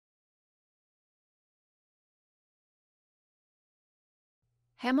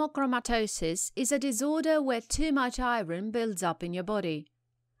Hemochromatosis is a disorder where too much iron builds up in your body.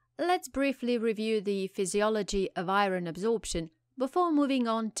 Let's briefly review the physiology of iron absorption before moving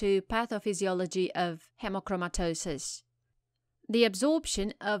on to pathophysiology of hemochromatosis. The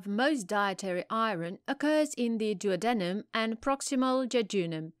absorption of most dietary iron occurs in the duodenum and proximal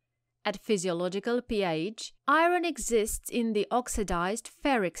jejunum. At physiological pH, iron exists in the oxidized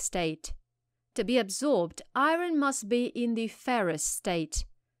ferric state. To be absorbed, iron must be in the ferrous state.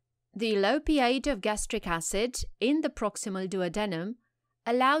 The low pH of gastric acid in the proximal duodenum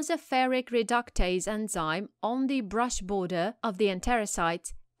allows a ferric reductase enzyme on the brush border of the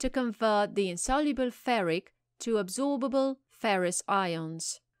enterocytes to convert the insoluble ferric to absorbable ferrous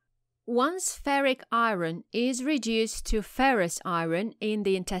ions. Once ferric iron is reduced to ferrous iron in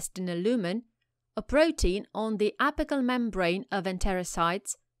the intestinal lumen, a protein on the apical membrane of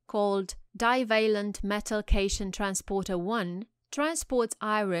enterocytes called divalent metal cation transporter 1 transports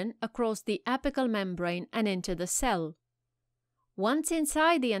iron across the apical membrane and into the cell. Once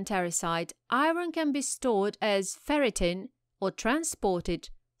inside the enterocyte, iron can be stored as ferritin or transported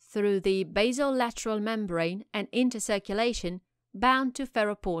through the basolateral membrane and into circulation bound to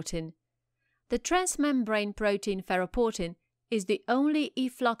ferroportin. The transmembrane protein ferroportin is the only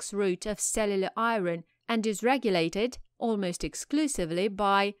efflux route of cellular iron and is regulated almost exclusively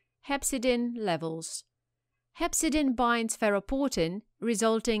by hepcidin levels. Hepcidin binds ferroportin,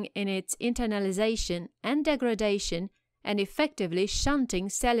 resulting in its internalization and degradation and effectively shunting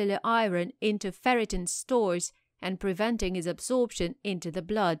cellular iron into ferritin stores and preventing its absorption into the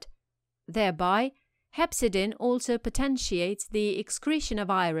blood. Thereby, hepcidin also potentiates the excretion of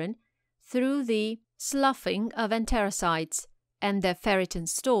iron through the sloughing of enterocytes and their ferritin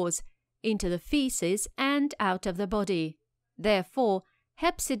stores into the feces and out of the body. Therefore,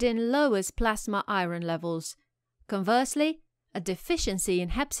 hepcidin lowers plasma iron levels. Conversely, a deficiency in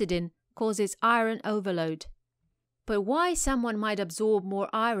hepcidin causes iron overload. But why someone might absorb more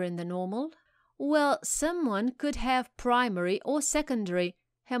iron than normal? Well, someone could have primary or secondary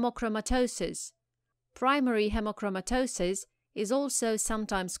hemochromatosis. Primary hemochromatosis is also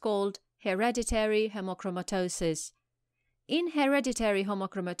sometimes called hereditary hemochromatosis. In hereditary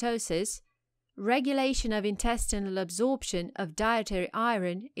hemochromatosis, regulation of intestinal absorption of dietary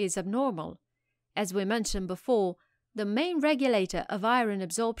iron is abnormal. As we mentioned before, the main regulator of iron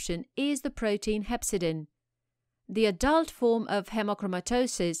absorption is the protein hepcidin. The adult form of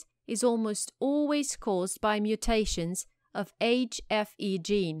hemochromatosis is almost always caused by mutations of HFE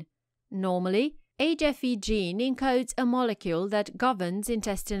gene. Normally, HFE gene encodes a molecule that governs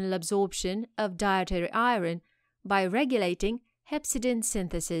intestinal absorption of dietary iron by regulating hepcidin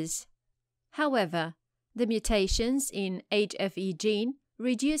synthesis. However, the mutations in HFE gene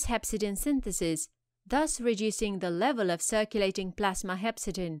reduce hepcidin synthesis, thus reducing the level of circulating plasma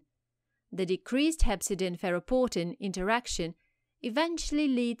hepcidin. The decreased hepcidin-ferroportin interaction eventually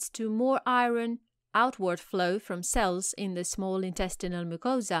leads to more iron outward flow from cells in the small intestinal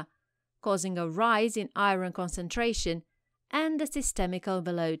mucosa, causing a rise in iron concentration and a systemic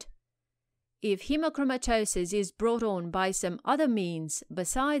overload. If hemochromatosis is brought on by some other means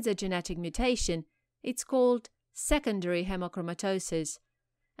besides a genetic mutation, it's called secondary hemochromatosis.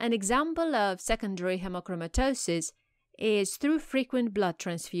 An example of secondary hemochromatosis is through frequent blood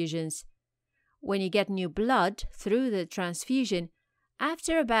transfusions. When you get new blood through the transfusion,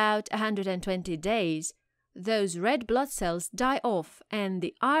 after about 120 days, those red blood cells die off and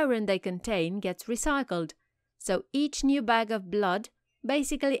the iron they contain gets recycled. So each new bag of blood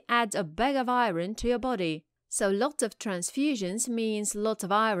basically adds a bag of iron to your body. So lots of transfusions means lots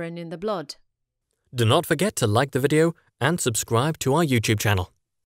of iron in the blood. Do not forget to like the video and subscribe to our YouTube channel.